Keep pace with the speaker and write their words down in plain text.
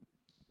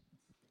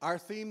Our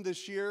theme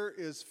this year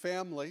is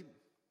family.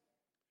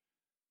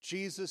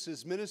 Jesus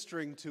is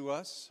ministering to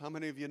us. How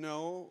many of you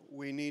know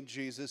we need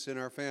Jesus in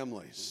our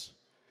families?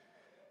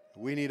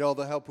 We need all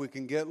the help we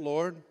can get,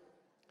 Lord.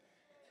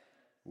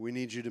 We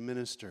need you to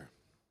minister.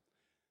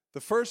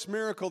 The first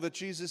miracle that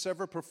Jesus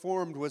ever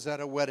performed was at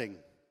a wedding.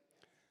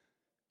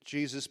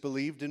 Jesus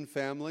believed in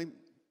family.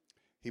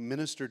 He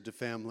ministered to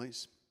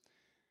families.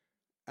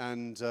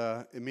 And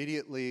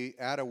immediately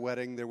at a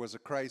wedding, there was a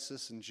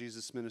crisis, and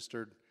Jesus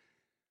ministered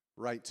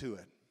right to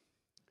it.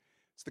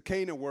 It's the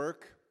Cana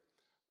work.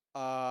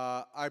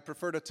 I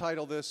prefer to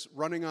title this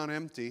Running on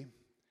Empty.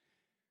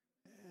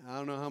 I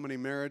don't know how many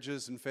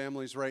marriages and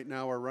families right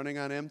now are running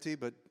on empty,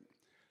 but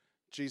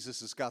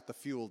Jesus has got the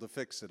fuel to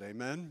fix it.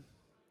 Amen?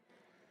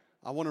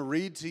 I want to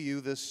read to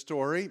you this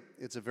story.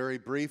 It's a very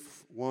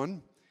brief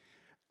one,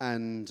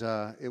 and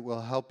it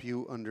will help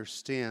you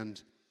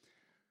understand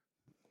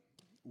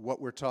what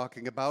we're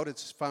talking about.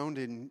 It's found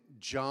in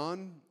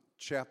John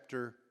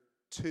chapter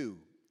 2.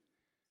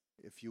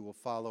 If you will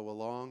follow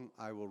along,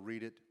 I will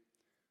read it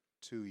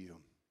to you.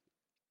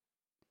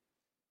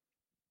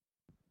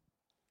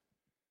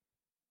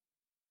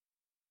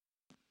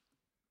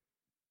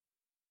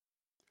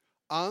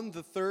 On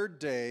the third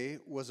day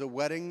was a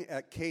wedding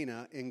at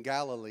Cana in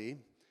Galilee,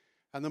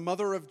 and the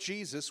mother of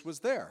Jesus was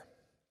there.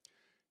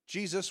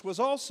 Jesus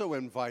was also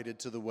invited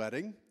to the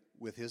wedding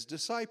with his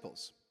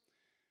disciples.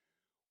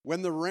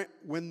 When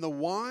the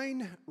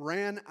wine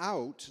ran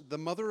out, the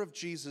mother of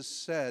Jesus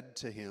said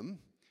to him,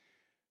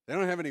 "They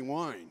don't have any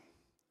wine."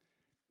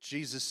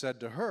 Jesus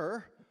said to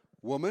her,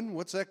 "Woman,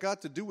 what's that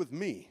got to do with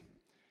me?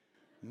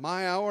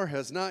 My hour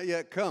has not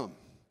yet come."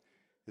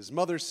 His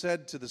mother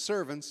said to the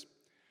servants,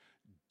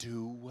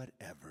 "Do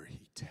whatever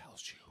he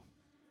tells you."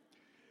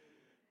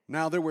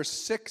 Now there were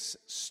 6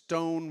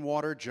 stone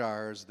water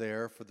jars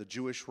there for the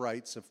Jewish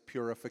rites of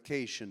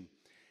purification,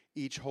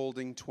 each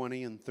holding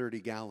 20 and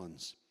 30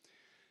 gallons.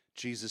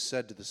 Jesus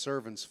said to the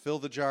servants, "Fill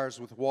the jars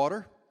with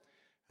water."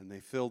 And they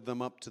filled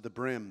them up to the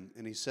brim.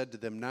 And he said to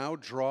them, "Now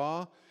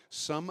draw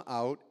some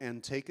out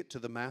and take it to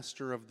the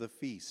master of the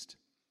feast."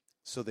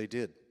 So they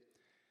did.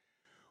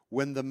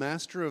 When the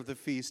master of the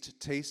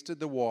feast tasted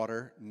the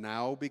water,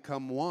 now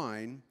become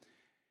wine,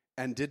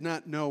 and did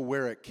not know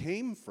where it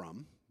came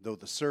from, though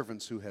the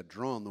servants who had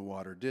drawn the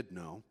water did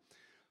know,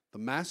 the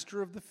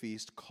master of the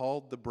feast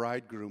called the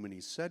bridegroom, and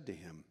he said to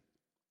him,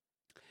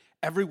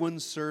 "Everyone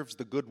serves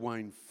the good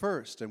wine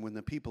first, and when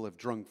the people have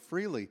drunk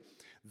freely,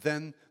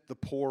 then the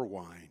poor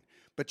wine.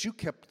 But you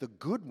kept the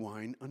good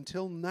wine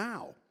until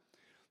now."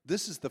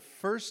 This is the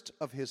first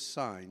of his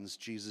signs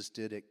Jesus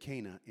did at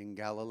Cana in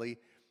Galilee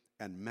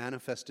and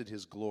manifested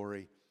his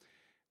glory,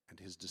 and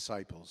his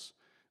disciples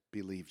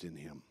believed in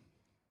him.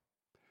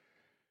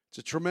 It's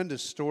a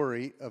tremendous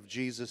story of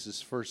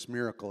Jesus' first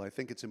miracle. I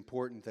think it's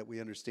important that we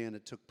understand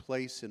it took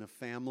place in a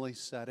family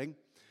setting.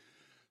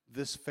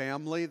 This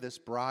family, this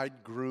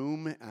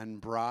bridegroom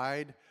and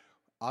bride,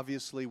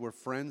 obviously were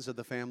friends of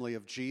the family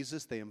of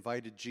Jesus. They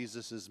invited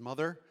Jesus'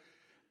 mother,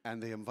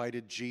 and they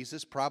invited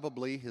Jesus,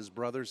 probably his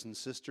brothers and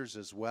sisters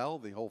as well.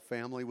 The whole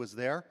family was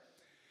there.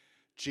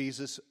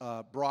 Jesus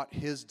brought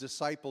his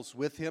disciples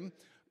with him.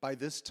 By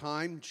this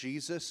time,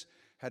 Jesus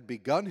had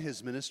begun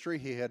his ministry.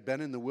 He had been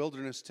in the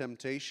wilderness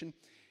temptation.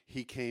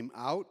 He came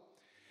out,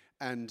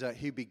 and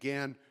he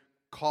began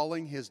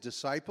calling his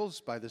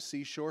disciples by the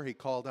seashore. He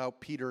called out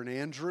Peter and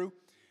Andrew.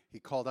 He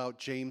called out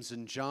James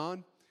and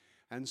John.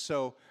 And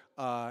so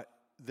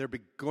they're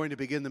going to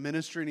begin the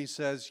ministry, and he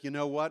says, "You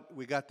know what?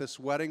 We got this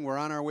wedding. We're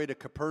on our way to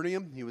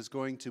Capernaum." He was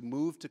going to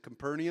move to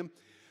Capernaum.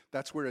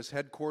 That's where his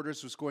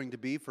headquarters was going to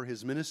be for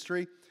his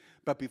ministry.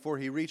 But before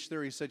he reached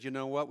there, he said, "You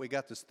know what? We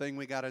got this thing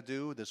we got to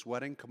do, this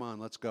wedding. Come on,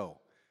 let's go."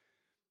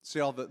 See,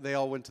 they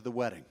all went to the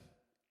wedding.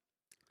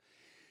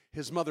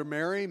 His mother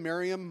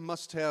Miriam,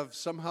 must have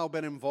somehow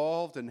been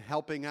involved in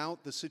helping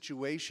out the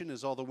situation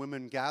as all the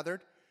women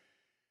gathered.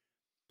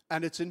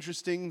 And it's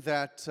interesting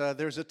that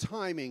there's a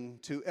timing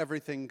to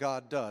everything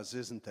God does,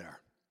 isn't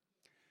there?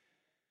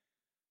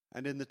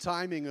 And in the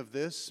timing of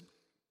this,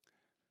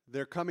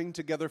 they're coming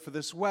together for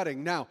this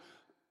wedding. Now,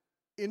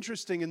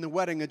 interesting in the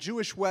wedding, a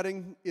Jewish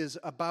wedding is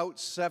about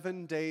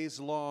 7 days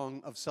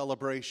long of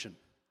celebration.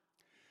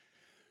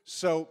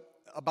 So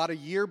about a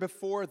year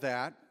before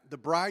that, the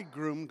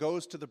bridegroom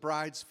goes to the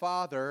bride's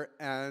father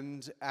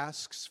and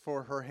asks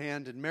for her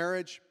hand in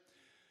marriage,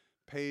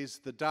 pays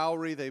the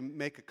dowry, they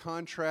make a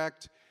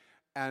contract,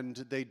 and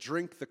they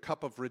drink the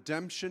cup of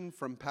redemption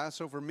from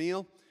Passover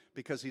meal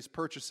because he's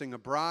purchasing a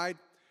bride.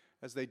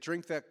 As they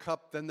drink that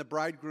cup, then the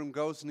bridegroom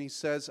goes and he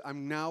says,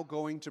 "I'm now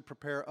going to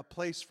prepare a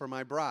place for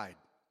my bride."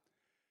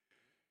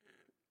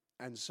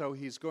 And so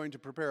he's going to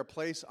prepare a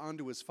place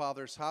onto his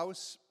father's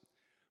house.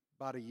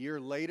 About a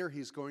year later,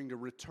 he's going to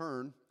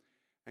return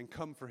and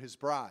come for his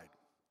bride.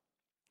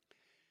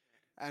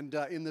 And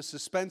in the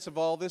suspense of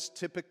all this,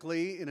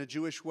 typically in a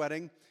Jewish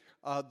wedding,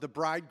 the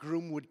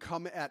bridegroom would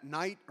come at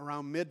night,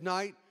 around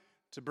midnight,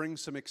 to bring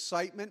some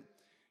excitement.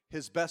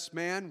 His best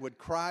man would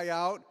cry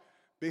out,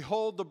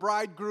 "Behold, the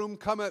bridegroom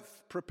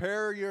cometh,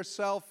 prepare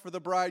yourself for the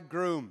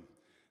bridegroom."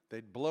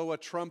 They'd blow a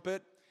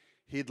trumpet.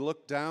 He'd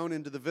look down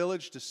into the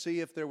village to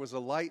see if there was a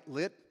light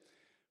lit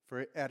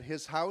at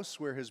his house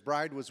where his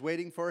bride was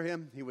waiting for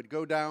him. He would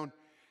go down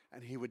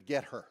and he would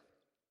get her.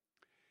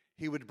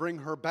 He would bring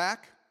her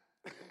back.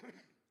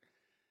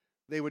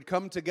 They would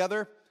come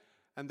together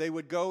and they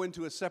would go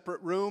into a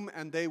separate room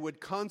and they would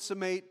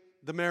consummate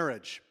the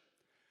marriage.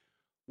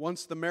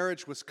 Once the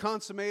marriage was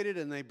consummated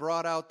and they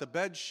brought out the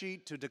bed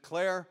sheet to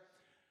declare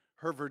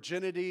her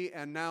virginity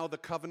and now the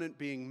covenant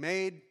being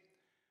made,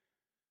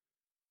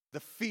 the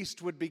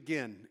feast would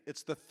begin.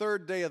 It's the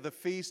third day of the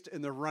feast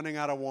and they're running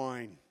out of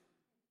wine.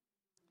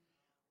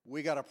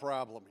 We got a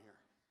problem here.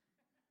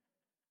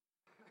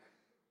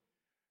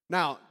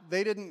 Now,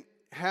 they didn't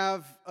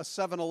have a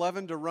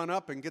 7-Eleven to run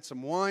up and get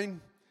some wine.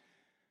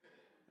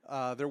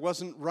 There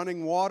wasn't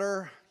running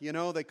water.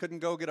 They couldn't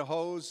go get a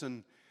hose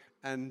and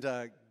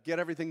get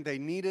everything they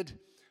needed.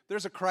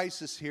 There's a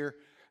crisis here.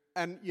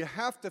 And you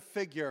have to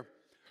figure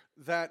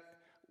that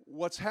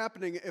what's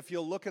happening, if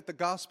you'll look at the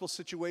gospel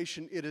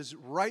situation, it is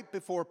right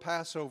before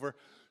Passover.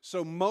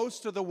 So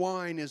most of the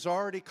wine is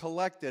already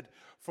collected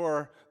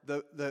for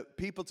the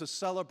people to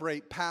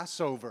celebrate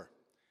Passover.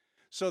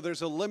 So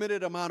there's a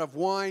limited amount of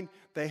wine.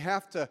 They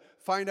have to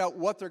find out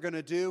what they're going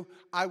to do.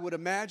 I would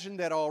imagine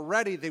that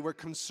already they were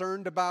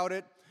concerned about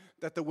it,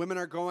 that the women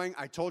are going,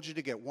 I told you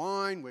to get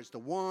wine. Where's the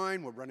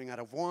wine? We're running out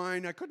of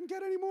wine. I couldn't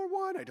get any more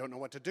wine. I don't know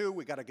what to do.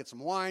 We got to get some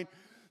wine.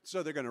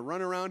 So they're going to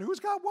run around. Who's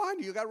got wine?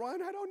 Do you got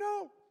wine? I don't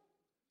know.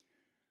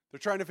 They're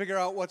trying to figure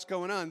out what's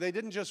going on. They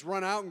didn't just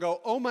run out and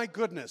go, oh my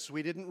goodness,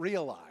 we didn't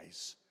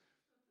realize.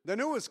 They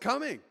knew it was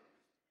coming.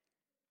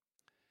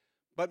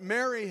 But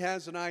Mary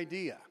has an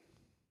idea.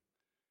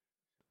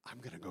 I'm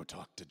going to go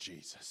talk to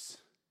Jesus.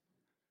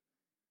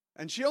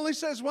 And she only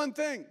says one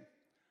thing.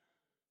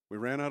 We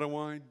ran out of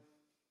wine.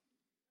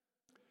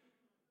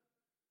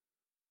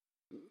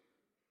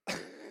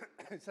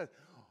 He says,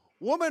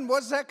 woman,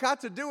 what's that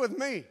got to do with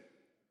me?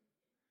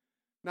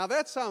 Now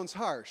that sounds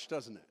harsh,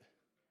 doesn't it?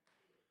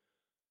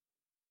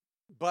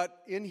 But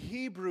in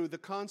Hebrew, the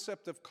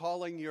concept of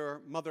calling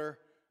your mother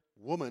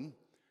woman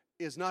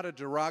is not a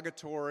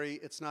derogatory,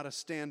 it's not a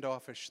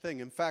standoffish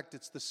thing. In fact,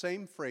 it's the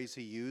same phrase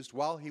he used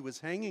while he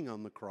was hanging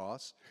on the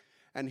cross,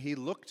 and he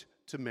looked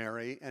to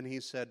Mary and he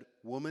said,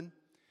 woman,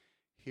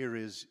 here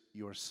is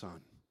your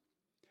son.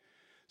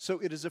 So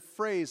it is a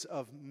phrase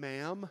of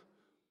ma'am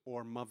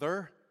or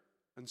mother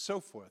and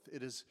so forth.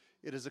 It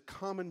is a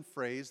common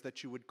phrase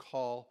that you would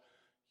call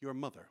your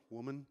mother.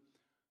 Woman,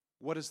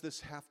 what does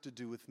this have to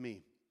do with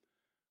me?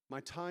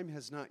 My time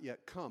has not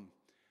yet come.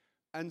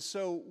 And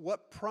so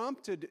what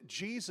prompted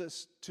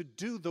Jesus to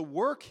do the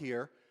work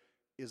here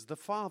is the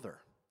Father.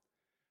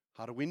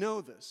 How do we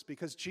know this?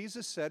 Because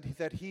Jesus said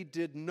that he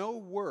did no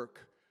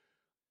work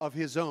of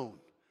his own,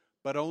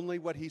 but only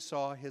what he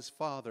saw his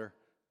Father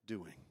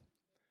doing.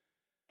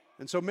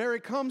 And so Mary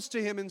comes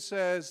to him and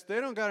says,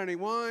 they don't got any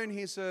wine.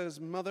 He says,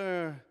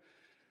 mother,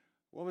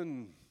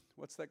 woman,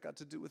 what's that got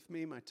to do with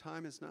me? My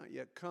time has not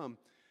yet come.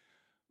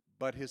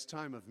 But his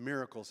time of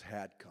miracles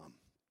had come.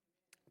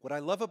 What I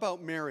love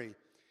about Mary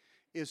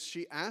is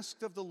she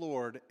asked of the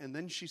Lord, and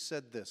then she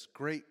said this,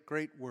 great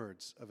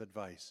words of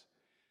advice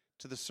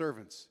to the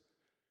servants.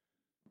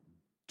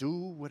 Do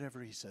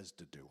whatever he says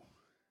to do.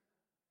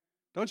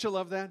 Don't you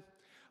love that?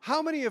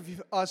 How many of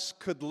us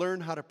could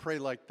learn how to pray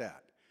like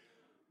that?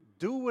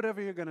 Do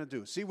whatever you're going to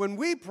do. See, when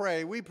we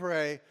pray,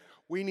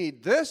 we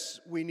need this,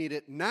 we need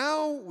it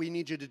now, we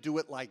need you to do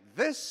it like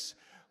this,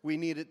 we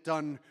need it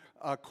done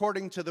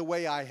according to the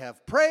way I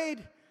have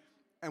prayed,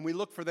 and we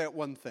look for that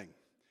one thing.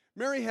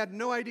 Mary had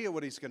no idea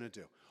what he's going to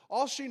do.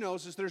 All she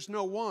knows is there's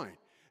no wine.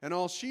 And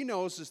all she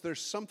knows is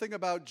there's something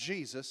about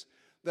Jesus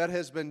that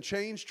has been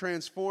changed,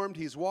 transformed.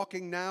 He's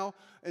walking now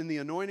in the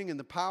anointing and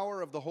the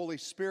power of the Holy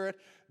Spirit.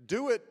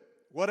 Do it,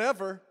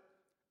 whatever.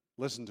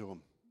 Listen to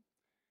him.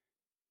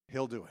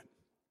 He'll do it.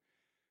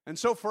 And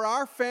so for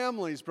our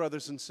families,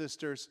 brothers and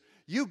sisters,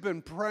 you've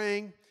been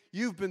praying,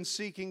 you've been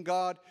seeking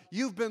God,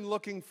 you've been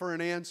looking for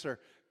an answer.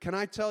 Can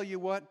I tell you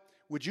what?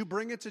 Would you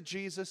bring it to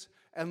Jesus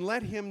and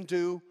let him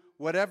do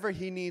whatever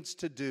he needs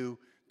to do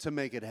to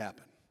make it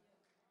happen?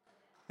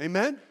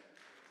 Amen?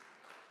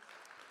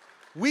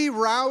 We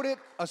route it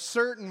a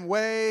certain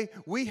way.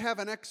 We have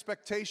an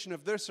expectation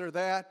of this or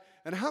that.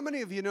 And how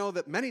many of you know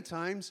that many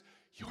times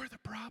you're the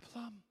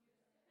problem?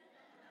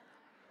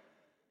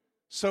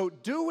 So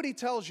do what he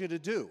tells you to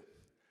do.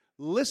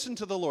 Listen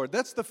to the Lord.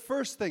 That's the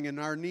first thing in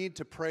our need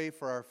to pray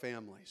for our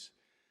families.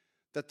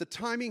 That the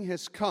timing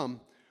has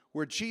come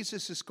where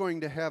Jesus is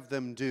going to have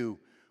them do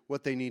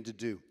what they need to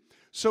do.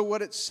 So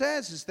what it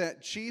says is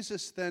that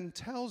Jesus then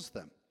tells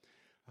them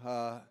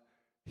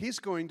he's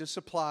going to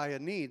supply a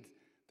need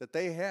that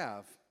they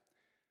have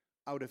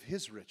out of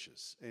his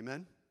riches.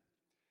 Amen?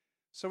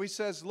 So he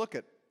says, look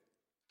at,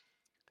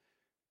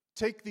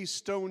 take these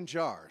stone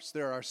jars.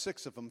 There are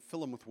 6 of them. Fill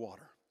them with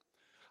water.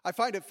 I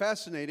find it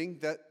fascinating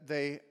that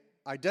they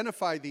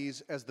identify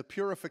these as the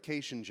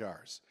purification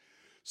jars.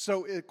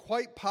 So it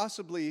quite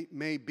possibly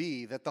may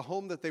be that the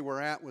home that they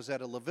were at was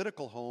at a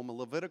Levitical home, a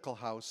Levitical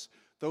house,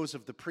 those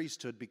of the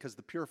priesthood because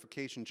the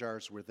purification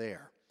jars were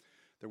there.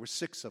 There were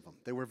 6 of them.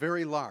 They were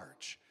very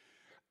large.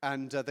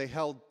 And they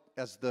held,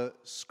 as the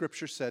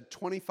scripture said,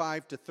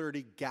 25 to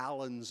 30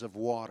 gallons of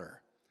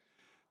water.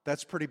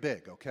 That's pretty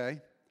big,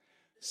 okay?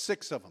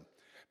 6 of them.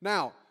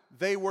 Now,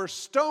 they were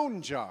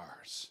stone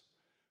jars.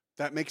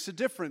 That makes a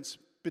difference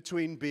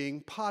between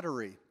being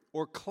pottery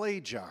or clay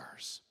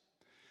jars.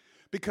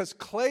 Because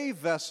clay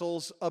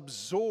vessels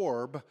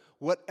absorb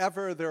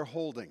whatever they're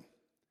holding.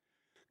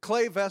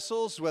 Clay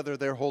vessels, whether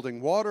they're holding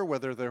water,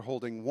 whether they're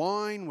holding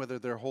wine, whether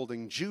they're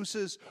holding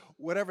juices,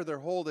 whatever they're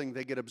holding,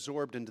 they get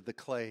absorbed into the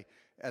clay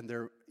and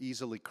they're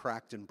easily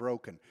cracked and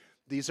broken.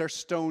 These are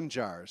stone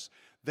jars.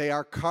 They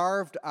are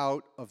carved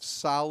out of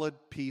solid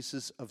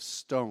pieces of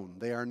stone.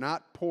 They are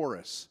not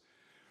porous.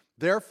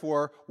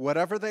 Therefore,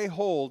 whatever they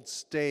hold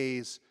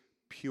stays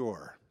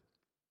pure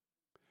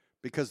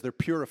because they're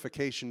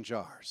purification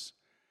jars.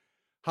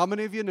 How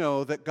many of you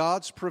know that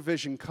God's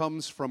provision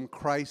comes from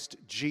Christ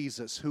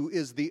Jesus, who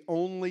is the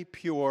only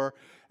pure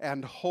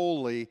and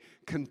holy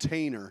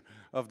container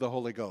of the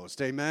Holy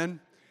Ghost? Amen?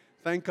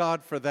 Thank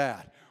God for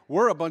that.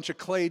 We're a bunch of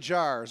clay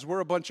jars. We're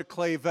a bunch of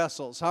clay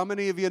vessels. How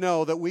many of you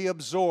know that we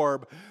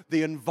absorb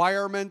the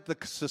environment, the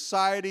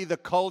society, the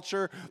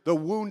culture, the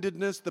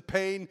woundedness, the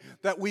pain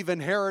that we've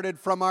inherited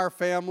from our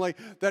family,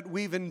 that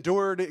we've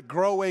endured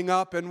growing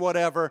up and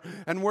whatever,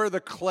 and we're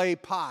the clay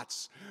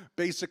pots,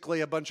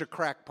 basically a bunch of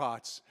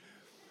crackpots.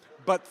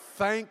 But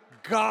thank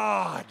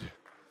God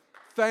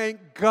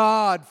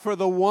for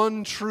the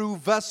one true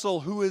vessel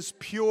who is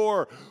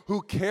pure,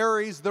 who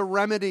carries the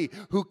remedy,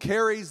 who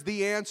carries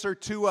the answer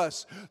to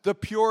us. The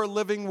pure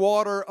living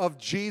water of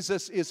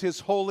Jesus is His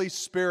Holy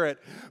Spirit.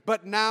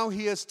 But now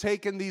He has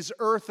taken these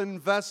earthen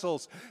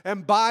vessels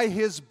and by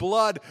His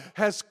blood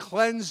has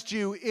cleansed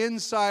you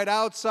inside,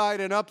 outside,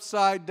 and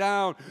upside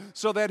down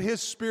so that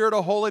His Spirit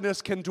of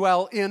holiness can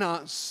dwell in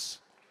us.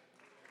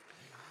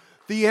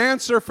 The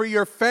answer for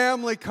your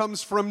family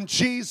comes from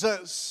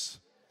Jesus.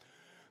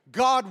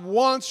 God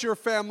wants your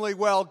family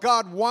well.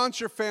 God wants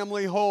your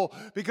family whole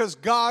because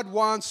God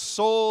wants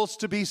souls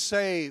to be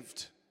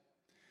saved.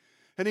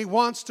 And He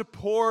wants to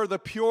pour the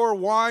pure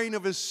wine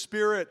of His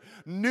Spirit,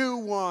 new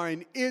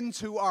wine,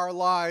 into our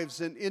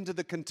lives and into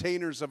the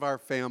containers of our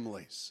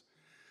families.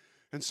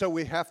 And so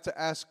we have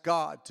to ask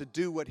God to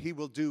do what He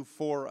will do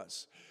for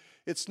us.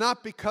 It's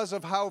not because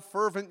of how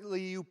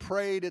fervently you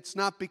prayed. It's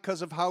not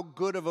because of how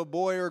good of a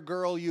boy or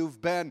girl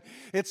you've been.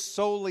 It's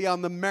solely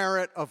on the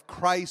merit of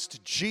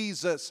Christ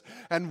Jesus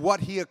and what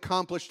He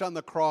accomplished on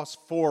the cross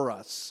for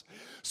us.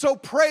 So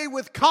pray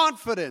with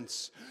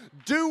confidence.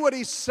 Do what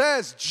He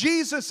says.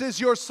 Jesus is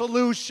your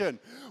solution.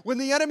 When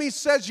the enemy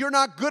says you're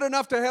not good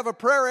enough to have a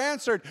prayer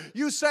answered,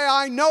 you say,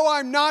 I know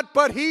I'm not,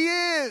 but He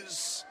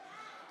is.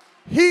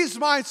 He's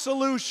my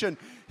solution.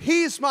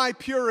 He's my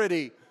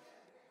purity.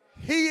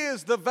 He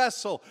is the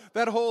vessel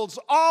that holds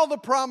all the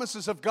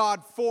promises of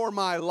God for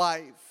my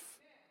life.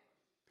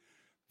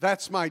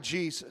 That's my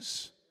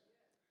Jesus.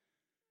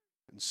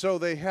 And so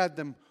they had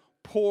them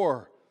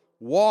pour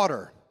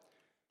water,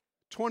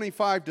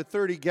 25 to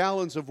 30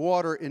 gallons of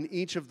water in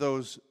each of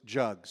those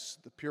jugs,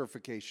 the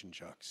purification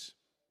jugs.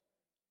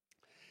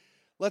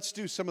 Let's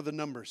do some of the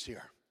numbers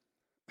here.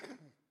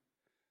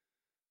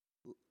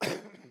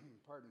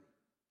 Pardon me.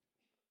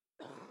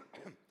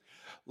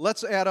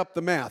 Let's add up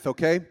the math,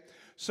 okay?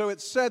 So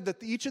it's said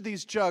that each of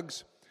these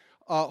jugs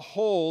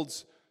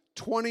holds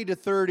 20 to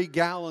 30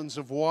 gallons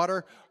of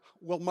water.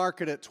 We'll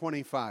mark it at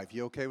 25.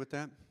 You okay with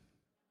that?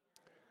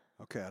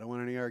 Okay, I don't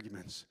want any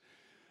arguments.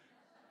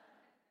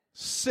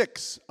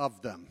 6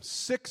 of them,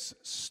 6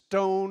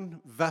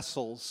 stone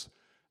vessels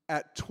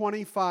at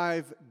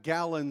 25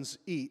 gallons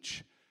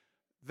each.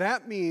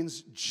 That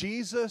means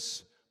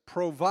Jesus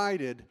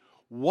provided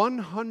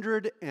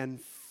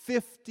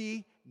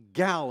 150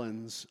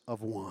 gallons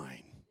of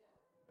wine.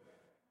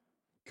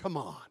 Come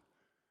on.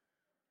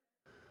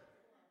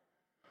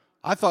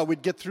 I thought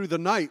we'd get through the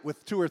night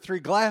with 2 or 3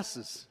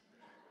 glasses.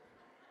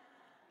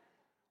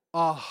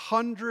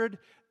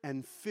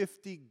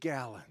 150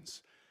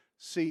 gallons.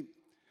 See,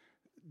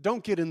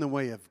 don't get in the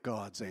way of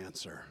God's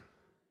answer.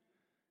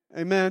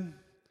 Amen.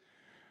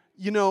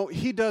 You know,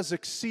 He does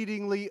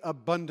exceedingly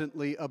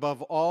abundantly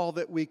above all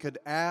that we could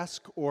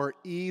ask or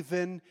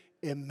even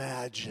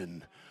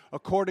imagine,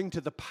 according to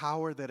the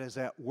power that is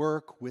at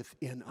work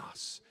within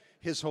us,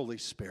 His Holy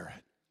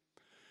Spirit.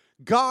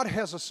 God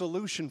has a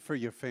solution for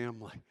your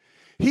family.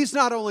 He's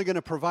not only going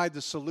to provide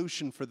the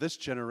solution for this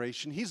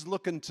generation, He's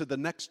looking to the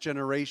next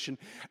generation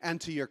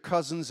and to your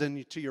cousins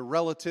and to your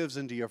relatives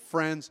and to your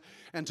friends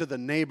and to the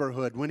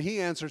neighborhood. When He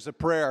answers a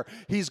prayer,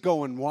 He's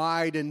going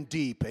wide and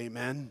deep,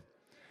 amen?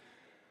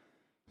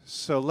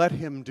 So let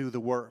Him do the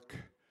work.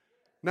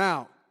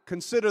 Now,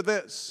 consider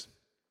this.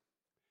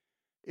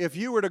 If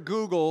you were to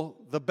Google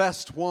the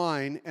best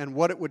wine and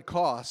what it would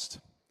cost,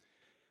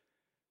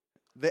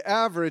 the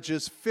average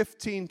is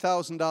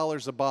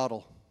 $15,000 a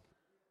bottle.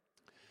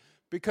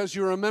 Because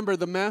you remember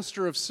the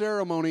master of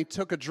ceremony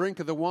took a drink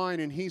of the wine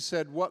and he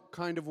said, what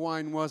kind of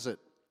wine was it?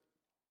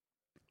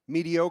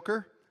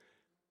 Mediocre?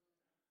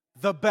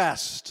 The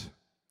best.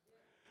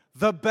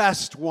 The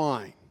best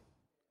wine.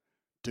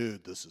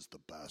 Dude, this is the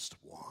best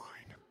wine.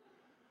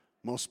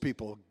 Most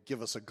people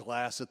give us a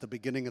glass at the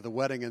beginning of the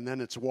wedding and then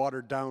it's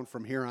watered down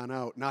from here on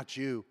out. Not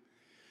you.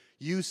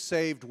 You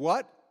saved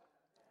what?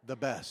 The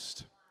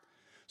best.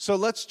 So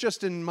let's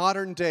just in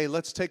modern day,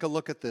 let's take a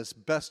look at this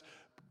best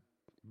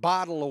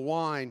bottle of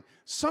wine.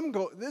 Some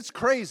go, it's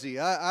crazy.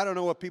 I don't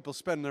know what people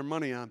spend their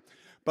money on.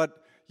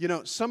 But, you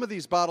know, some of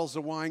these bottles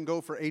of wine go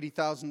for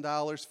 $80,000,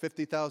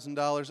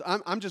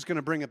 $50,000. I'm just going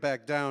to bring it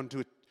back down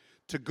to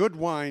good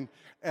wine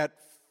at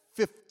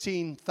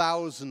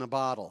 $15,000 a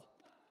bottle.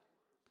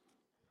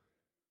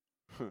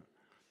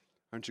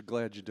 Aren't you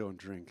glad you don't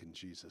drink in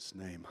Jesus'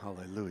 name?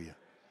 Hallelujah.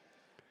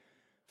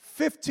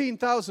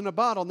 $15,000 a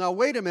bottle. Now,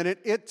 wait a minute.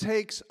 It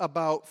takes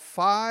about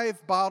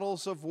 5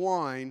 bottles of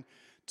wine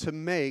to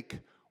make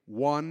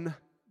 1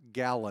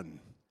 gallon.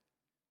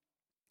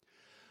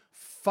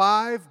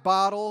 5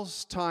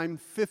 bottles times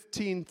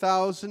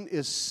 15,000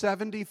 is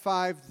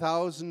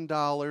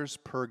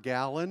 $75,000 per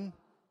gallon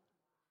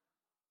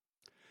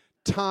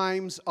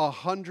times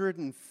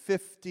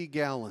 150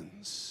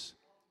 gallons.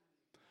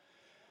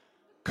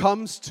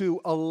 Comes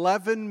to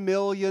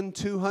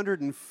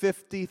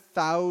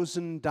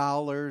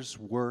 $11,250,000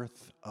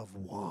 worth of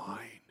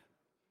wine.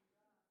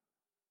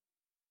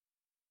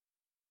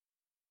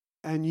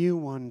 And you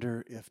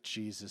wonder if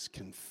Jesus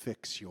can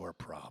fix your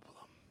problem.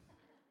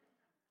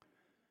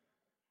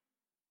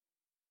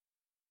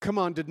 Come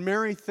on, did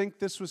Mary think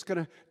this was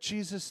going to,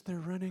 Jesus, they're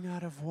running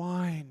out of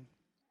wine.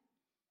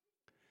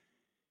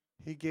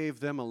 He gave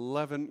them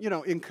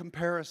in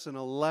comparison,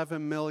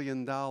 $11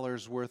 million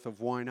worth of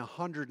wine,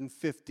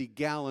 150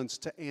 gallons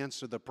to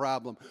answer the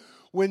problem.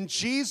 When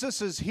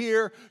Jesus is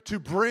here to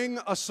bring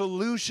a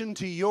solution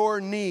to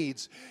your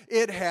needs,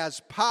 it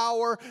has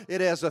power, it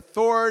has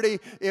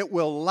authority, it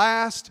will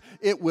last,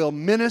 it will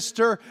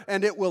minister,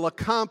 and it will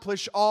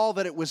accomplish all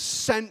that it was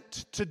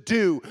sent to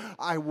do.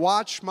 I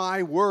watch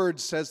my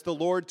word, says the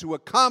Lord, to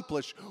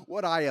accomplish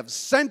what I have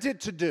sent it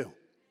to do.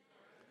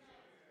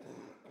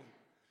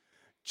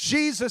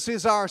 Jesus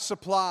is our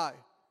supply.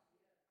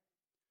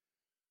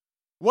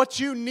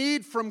 What you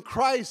need from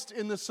Christ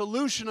in the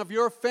solution of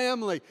your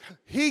family,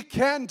 He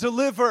can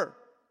deliver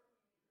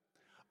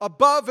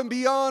above and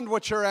beyond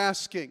what you're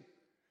asking.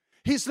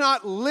 He's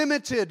not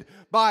limited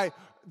by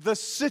the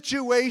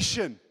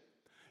situation.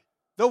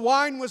 The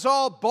wine was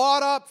all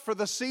bought up for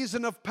the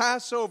season of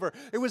Passover.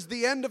 It was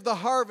the end of the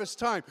harvest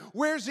time.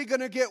 Where's He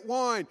going to get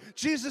wine?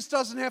 Jesus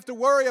doesn't have to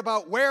worry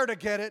about where to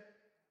get it.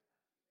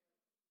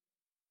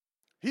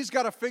 He's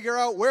got to figure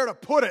out where to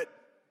put it.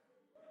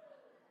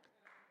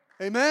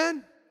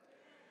 Amen?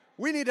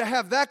 We need to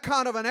have that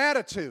kind of an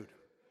attitude.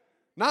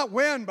 Not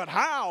when, but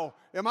how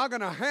am I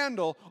going to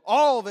handle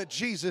all that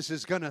Jesus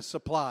is going to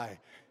supply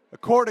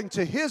according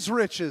to His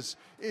riches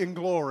in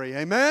glory.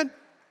 Amen?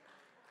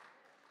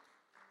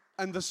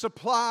 And the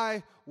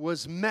supply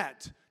was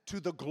met to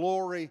the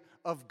glory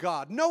of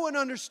God. No one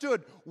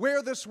understood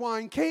where this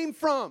wine came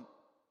from.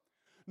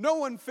 No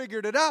one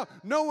figured it out.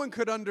 No one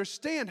could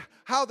understand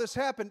how this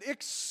happened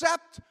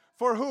except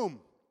for whom?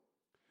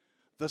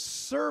 The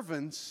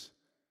servants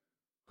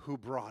who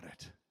brought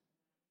it.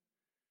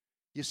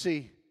 You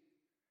see,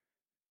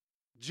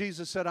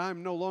 Jesus said,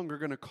 I'm no longer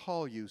going to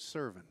call you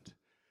servant,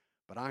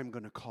 but I'm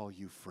going to call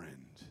you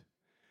friend.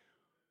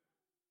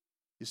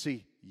 You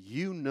see,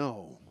 you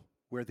know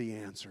where the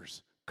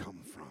answers come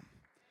from.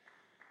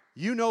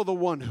 You know the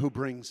one who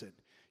brings it.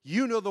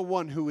 You know the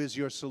one who is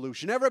your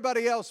solution.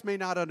 Everybody else may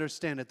not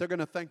understand it. They're going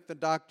to thank the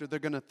doctor. They're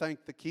going to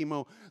thank the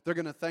chemo. They're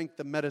going to thank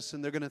the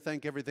medicine. They're going to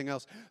thank everything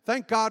else.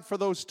 Thank God for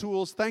those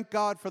tools. Thank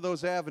God for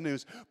those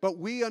avenues. But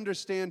we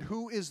understand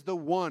who is the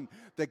one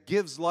that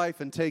gives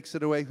life and takes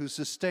it away, who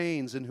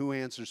sustains and who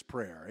answers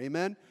prayer.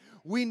 Amen?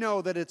 We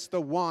know that it's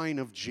the wine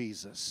of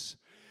Jesus.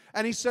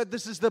 And He said,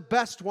 this is the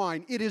best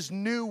wine. It is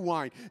new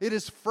wine. It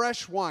is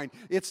fresh wine.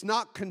 It's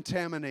not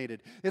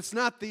contaminated. It's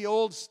not the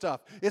old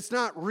stuff. It's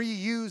not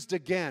reused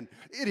again.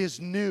 It is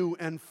new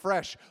and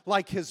fresh,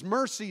 like His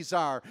mercies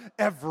are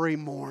every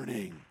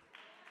morning.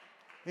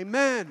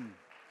 Amen.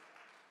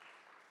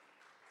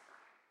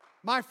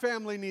 My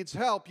family needs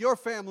help. Your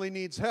family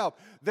needs help.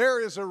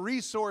 There is a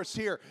resource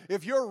here.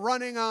 If you're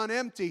running on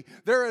empty,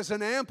 there is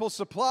an ample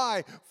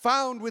supply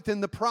found within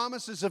the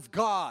promises of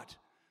God,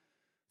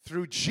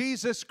 through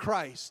Jesus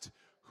Christ,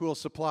 who will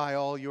supply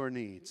all your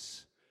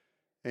needs.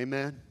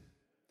 Amen?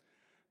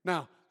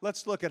 Now,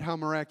 let's look at how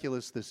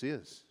miraculous this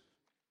is.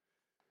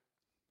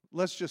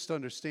 Let's just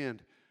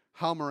understand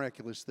how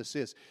miraculous this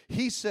is.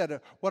 He said,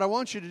 what I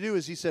want you to do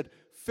is, He said,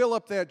 fill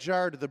up that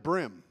jar to the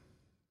brim.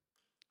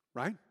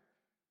 Right?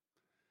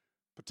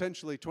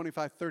 Potentially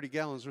 25, 30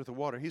 gallons worth of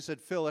water. He said,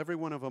 fill every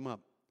one of them up.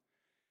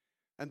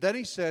 And then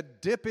He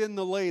said, dip in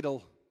the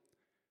ladle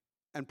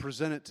and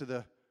present it to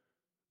the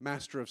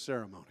master of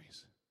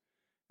ceremonies.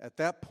 At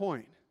that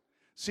point,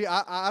 see,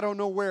 I don't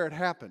know where it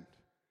happened.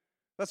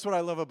 That's what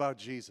I love about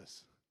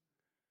Jesus.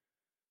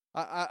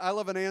 I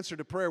love an answer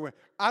to prayer where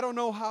I don't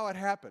know how it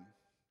happened.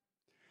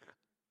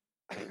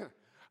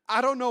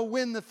 I don't know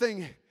when the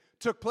thing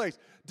took place.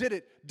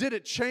 Did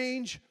it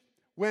change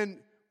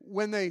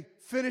when they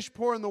finished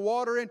pouring the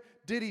water in,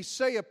 did he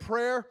say a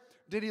prayer?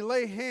 Did he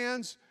lay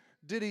hands?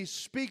 Did he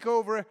speak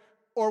over it?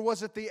 Or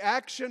was it the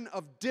action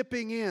of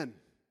dipping in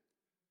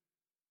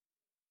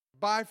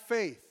by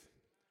faith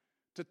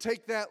to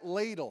take that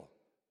ladle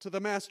to the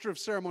master of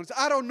ceremonies?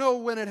 I don't know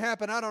when it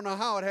happened. I don't know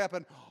how it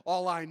happened.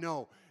 All I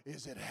know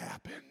is it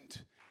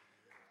happened.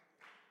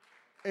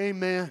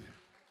 Amen.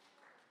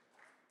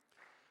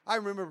 I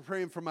remember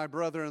praying for my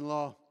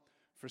brother-in-law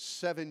for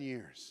 7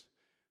 years.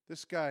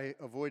 This guy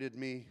avoided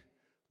me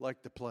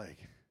like the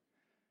plague.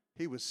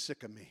 He was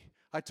sick of me.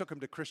 I took him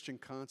to Christian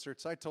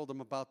concerts. I told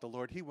him about the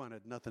Lord. He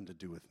wanted nothing to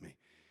do with me.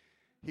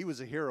 He was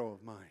a hero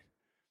of mine.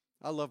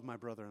 I love my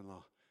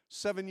brother-in-law.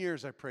 7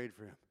 years I prayed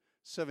for him.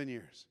 7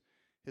 years.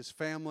 His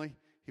family,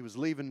 he was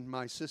leaving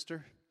my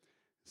sister.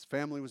 His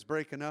family was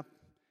breaking up.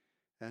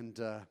 And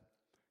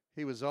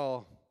he was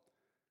all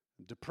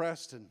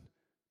depressed and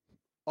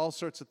all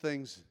sorts of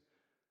things.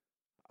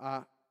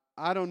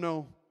 I don't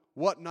know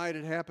what night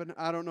it happened.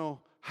 I don't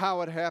know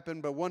how it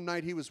happened. But one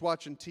night he was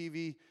watching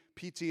TV,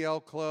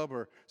 PTL Club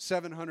or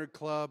 700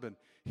 Club, and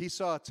he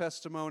saw a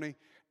testimony.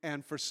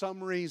 And for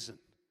some reason,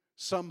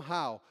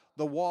 somehow,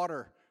 the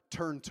water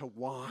turned to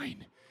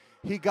wine.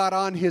 He got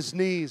on his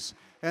knees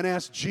and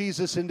asked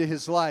Jesus into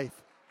his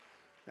life.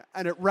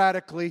 And it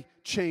radically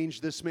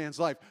changed this man's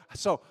life.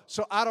 So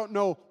I don't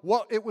know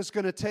what it was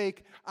going to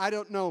take. I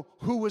don't know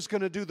who was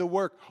going to do the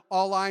work.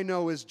 All I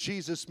know is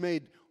Jesus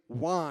made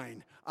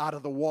wine out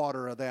of the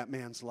water of that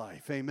man's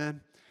life.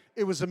 Amen?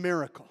 It was a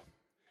miracle.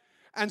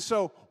 And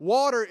so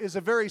water is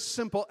a very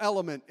simple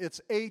element. It's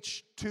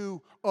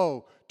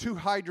H2O, 2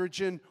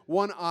 hydrogen,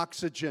 1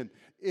 oxygen.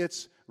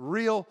 It's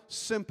real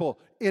simple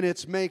in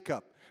its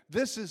makeup.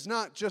 This is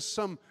not just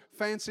some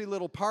fancy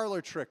little parlor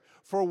trick.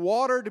 For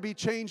water to be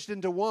changed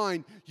into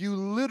wine, you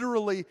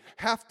literally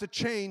have to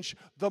change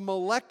the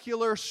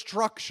molecular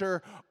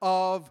structure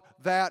of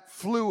that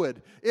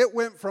fluid. It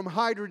went from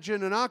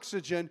hydrogen and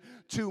oxygen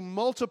to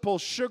multiple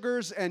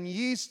sugars and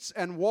yeasts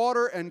and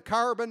water and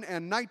carbon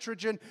and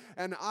nitrogen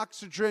and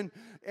oxygen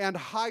and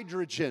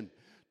hydrogen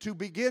to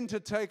begin to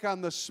take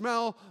on the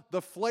smell,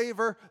 the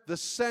flavor, the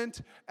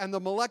scent, and the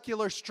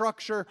molecular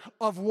structure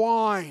of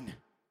wine.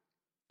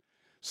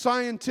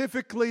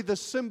 Scientifically, the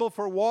symbol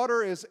for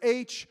water is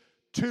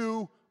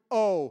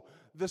H2O.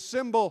 The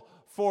symbol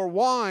for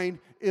wine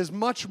is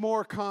much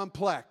more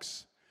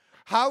complex.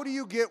 How do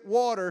you get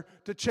water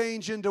to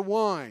change into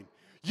wine?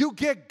 You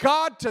get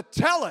God to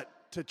tell it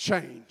to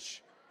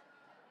change.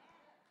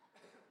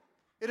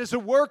 It is a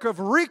work of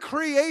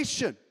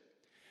recreation.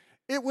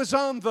 It was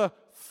on the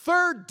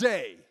third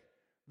day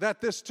that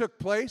this took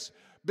place,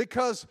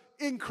 because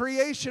in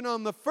creation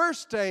on the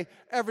first day,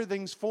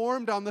 everything's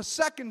formed. On the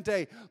second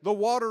day, the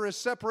water is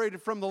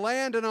separated from the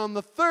land. And on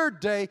the third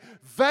day,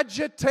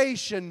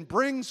 vegetation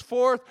brings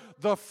forth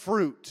the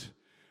fruit.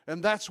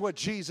 And that's what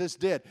Jesus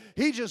did.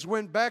 He just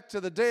went back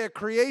to the day of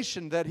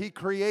creation that He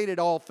created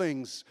all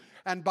things.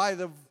 And by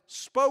the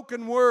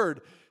spoken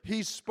word,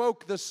 He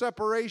spoke the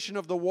separation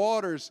of the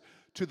waters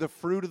to the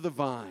fruit of the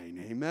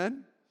vine.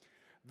 Amen?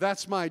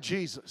 That's my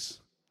Jesus.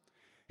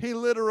 He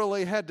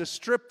literally had to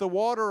strip the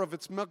water of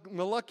its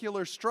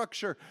molecular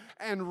structure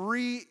and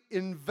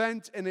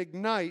reinvent and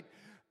ignite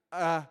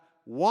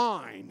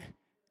wine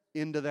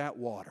into that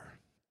water.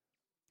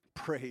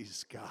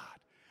 Praise God.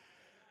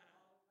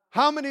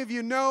 How many of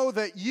you know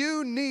that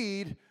you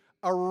need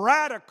a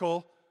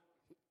radical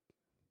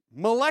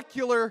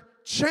molecular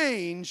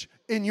change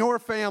in your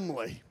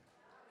family?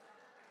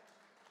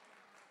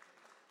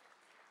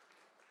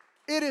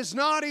 It is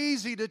not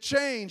easy to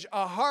change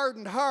a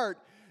hardened heart,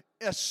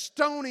 a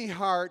stony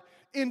heart,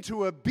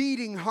 into a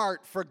beating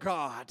heart for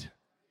God.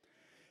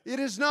 It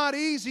is not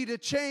easy to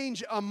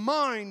change a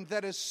mind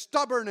that is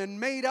stubborn and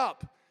made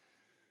up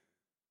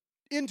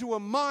into a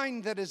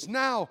mind that is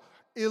now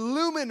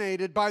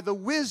illuminated by the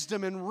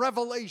wisdom and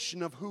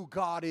revelation of who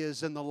God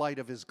is in the light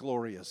of His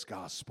glorious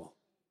gospel.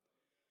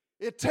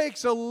 It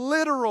takes a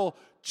literal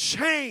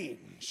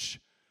change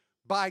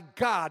by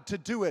God to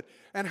do it.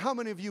 And how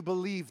many of you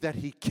believe that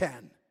He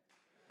can?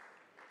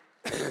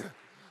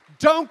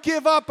 Don't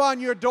give up on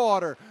your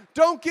daughter.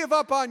 Don't give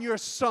up on your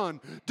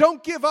son.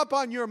 Don't give up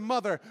on your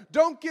mother.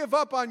 Don't give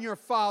up on your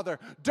father.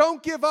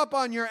 Don't give up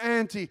on your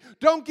auntie.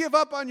 Don't give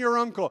up on your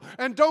uncle.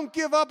 And don't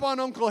give up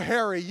on Uncle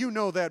Harry. You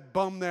know that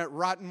bum, that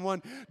rotten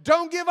one.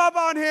 Don't give up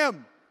on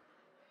him.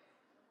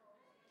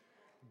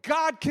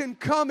 God can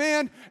come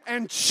in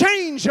and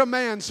change a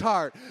man's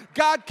heart.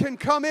 God can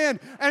come in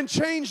and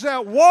change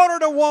that water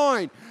to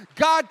wine.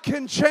 God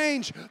can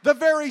change the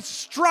very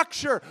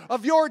structure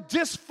of your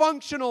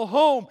dysfunctional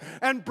home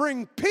and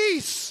bring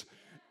peace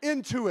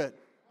into it.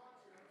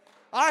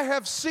 I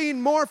have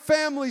seen more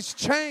families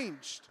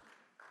changed.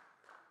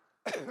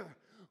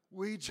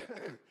 We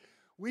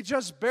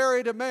just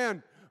buried a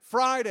man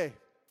Friday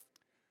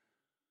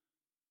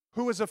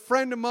who was a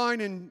friend of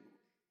mine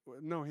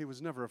no, he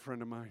was never a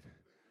friend of mine.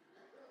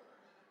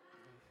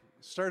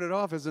 Started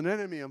off as an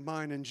enemy of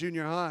mine in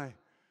junior high,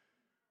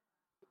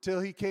 till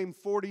he came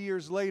 40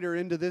 years later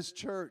into this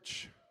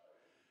church.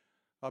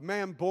 A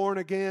man born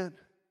again,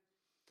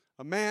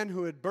 A man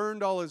who had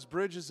burned all his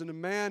bridges and a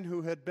man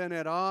who had been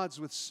at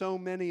odds with so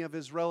many of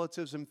his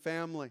relatives and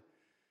family.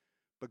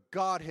 But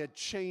God had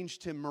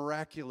changed him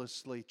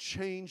miraculously,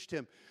 changed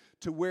him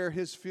to where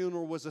his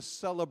funeral was a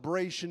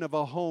celebration of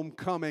a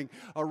homecoming,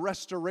 a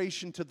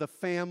restoration to the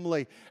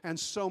family, and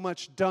so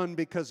much done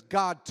because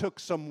God took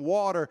some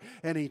water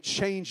and He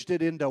changed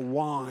it into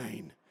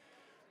wine.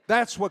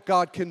 That's what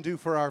God can do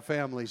for our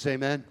families,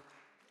 amen?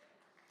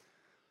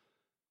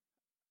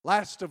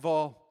 Last of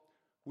all,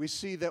 we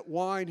see that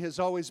wine has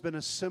always been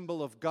a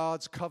symbol of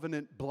God's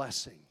covenant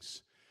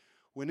blessings.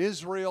 When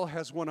Israel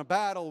has won a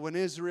battle, when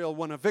Israel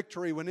won a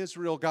victory, when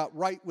Israel got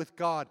right with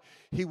God,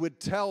 He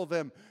would tell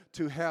them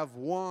to have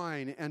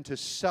wine and to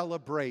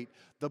celebrate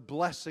the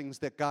blessings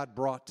that God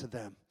brought to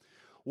them.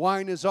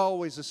 Wine is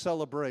always a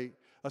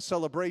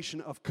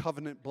celebration of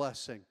covenant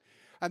blessing.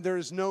 And there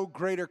is no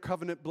greater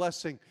covenant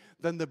blessing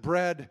than the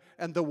bread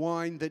and the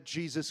wine that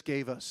Jesus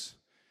gave us.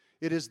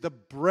 It is the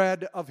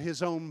bread of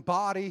His own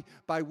body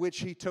by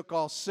which He took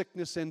all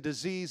sickness and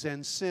disease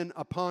and sin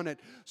upon it,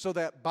 so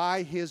that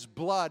by His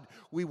blood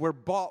we were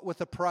bought with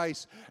a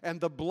price.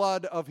 And the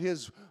blood of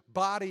His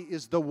body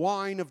is the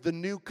wine of the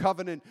new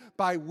covenant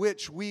by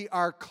which we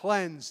are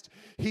cleansed.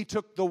 He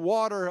took the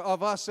water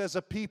of us as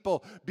a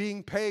people,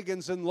 being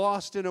pagans and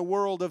lost in a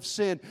world of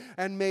sin,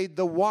 and made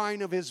the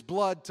wine of His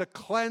blood to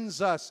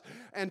cleanse us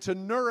and to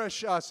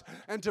nourish us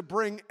and to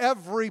bring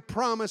every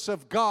promise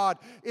of God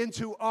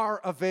into our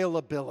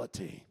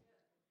availability.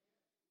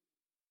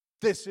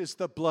 This is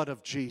the blood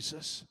of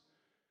Jesus.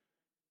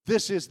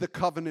 This is the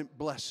covenant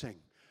blessing,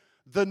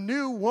 the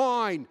new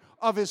wine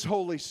of His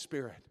Holy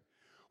Spirit.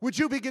 Would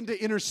you begin to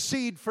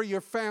intercede for your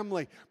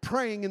family,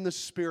 praying in the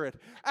Spirit?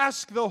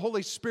 Ask the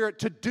Holy Spirit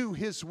to do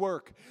His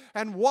work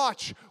and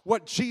watch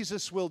what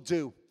Jesus will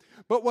do.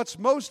 But what's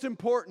most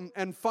important,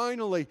 and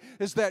finally,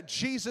 is that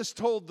Jesus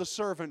told the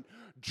servant,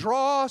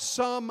 draw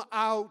some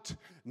out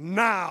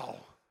now.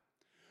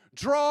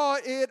 Draw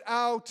it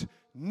out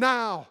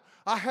now.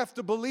 I have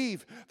to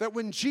believe that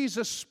when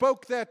Jesus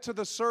spoke that to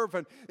the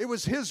servant, it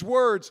was His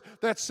words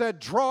that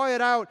said, draw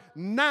it out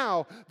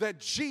now,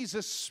 that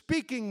Jesus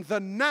speaking the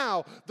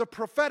now, the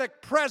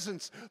prophetic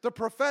presence, the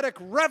prophetic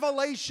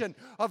revelation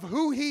of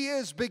who He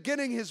is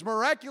beginning His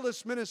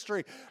miraculous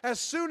ministry. As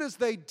soon as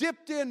they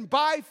dipped in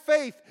by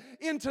faith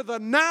into the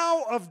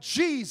now of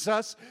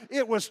Jesus,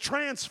 it was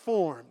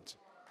transformed.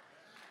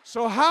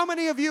 So how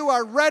many of you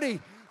are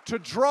ready to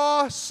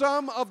draw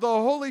some of the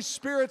Holy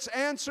Spirit's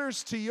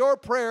answers to your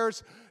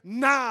prayers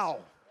now?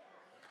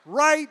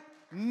 Right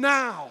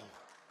now.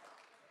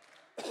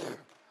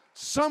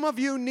 Some of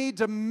you need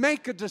to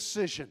make a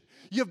decision.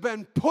 You've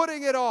been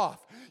putting it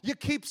off. You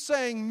keep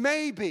saying,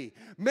 maybe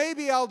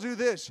I'll do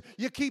this.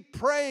 You keep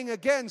praying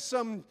again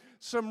some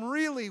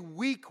really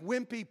weak,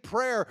 wimpy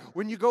prayer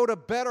when you go to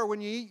bed or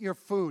when you eat your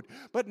food.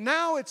 But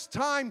now it's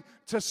time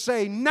to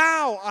say,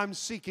 now I'm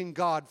seeking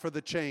God for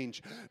the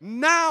change.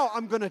 Now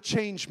I'm going to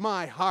change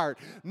my heart.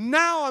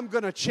 Now I'm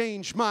going to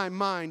change my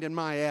mind and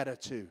my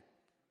attitude.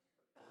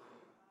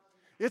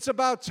 It's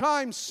about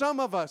time some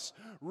of us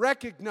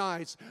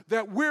recognize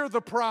that we're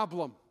the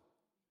problem.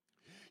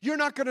 You're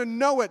not going to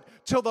know it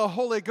till the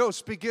Holy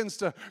Ghost begins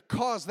to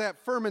cause that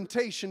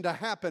fermentation to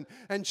happen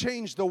and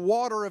change the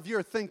water of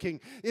your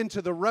thinking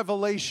into the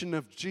revelation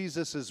of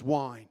Jesus'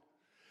 wine.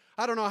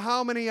 I don't know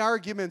how many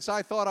arguments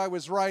I thought I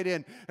was right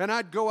in, and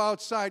I'd go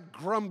outside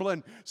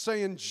grumbling,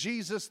 saying,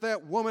 Jesus,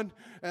 that woman,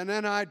 and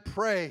then I'd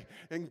pray,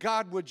 and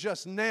God would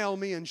just nail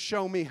me and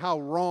show me how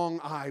wrong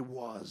I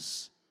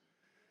was.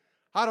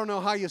 I don't know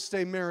how you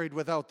stay married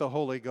without the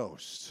Holy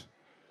Ghost.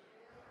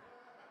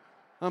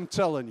 I'm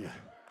telling you.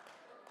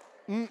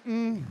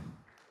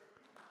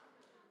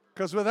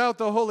 Because without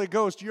the Holy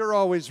Ghost, you're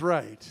always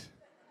right.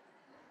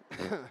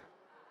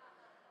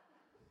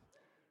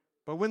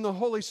 But when the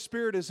Holy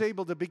Spirit is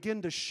able to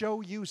begin to show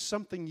you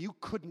something you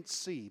couldn't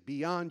see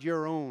beyond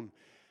your own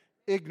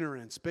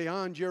ignorance,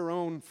 beyond your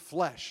own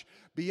flesh,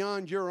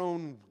 beyond your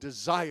own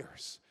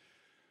desires.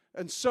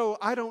 And so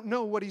I don't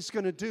know what He's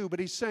going to do, but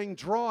He's saying,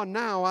 draw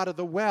now out of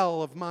the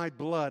well of my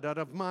blood, out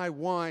of my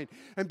wine,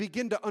 and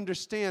begin to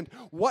understand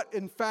what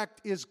in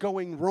fact is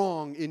going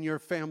wrong in your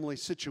family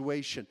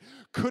situation.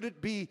 Could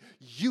it be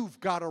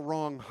you've got a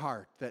wrong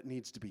heart that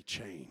needs to be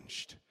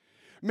changed?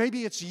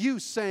 Maybe it's you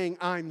saying,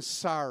 I'm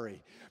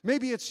sorry.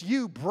 Maybe it's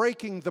you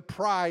breaking the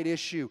pride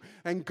issue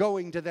and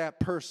going to that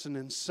person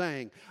and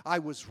saying, I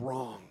was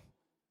wrong.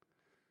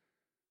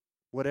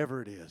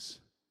 Whatever it is,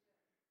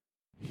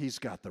 He's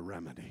got the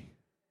remedy.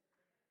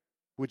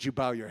 Would you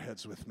bow your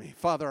heads with me?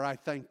 Father, I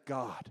thank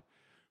God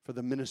for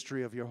the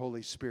ministry of your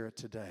Holy Spirit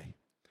today.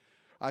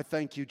 I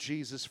thank you,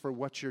 Jesus, for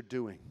what you're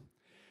doing.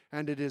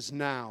 And it is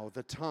now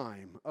the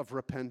time of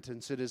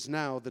repentance. It is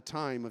now the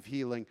time of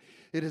healing.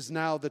 It is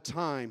now the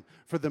time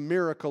for the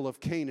miracle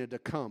of Cana to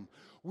come.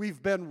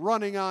 We've been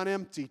running on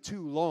empty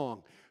too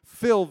long.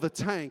 Fill the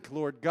tank,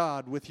 Lord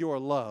God, with your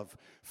love.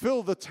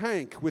 Fill the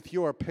tank with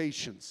your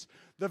patience.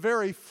 The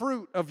very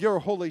fruit of your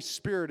Holy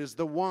Spirit is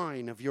the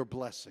wine of your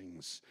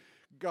blessings.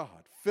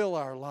 God, fill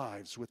our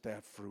lives with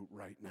that fruit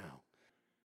right now.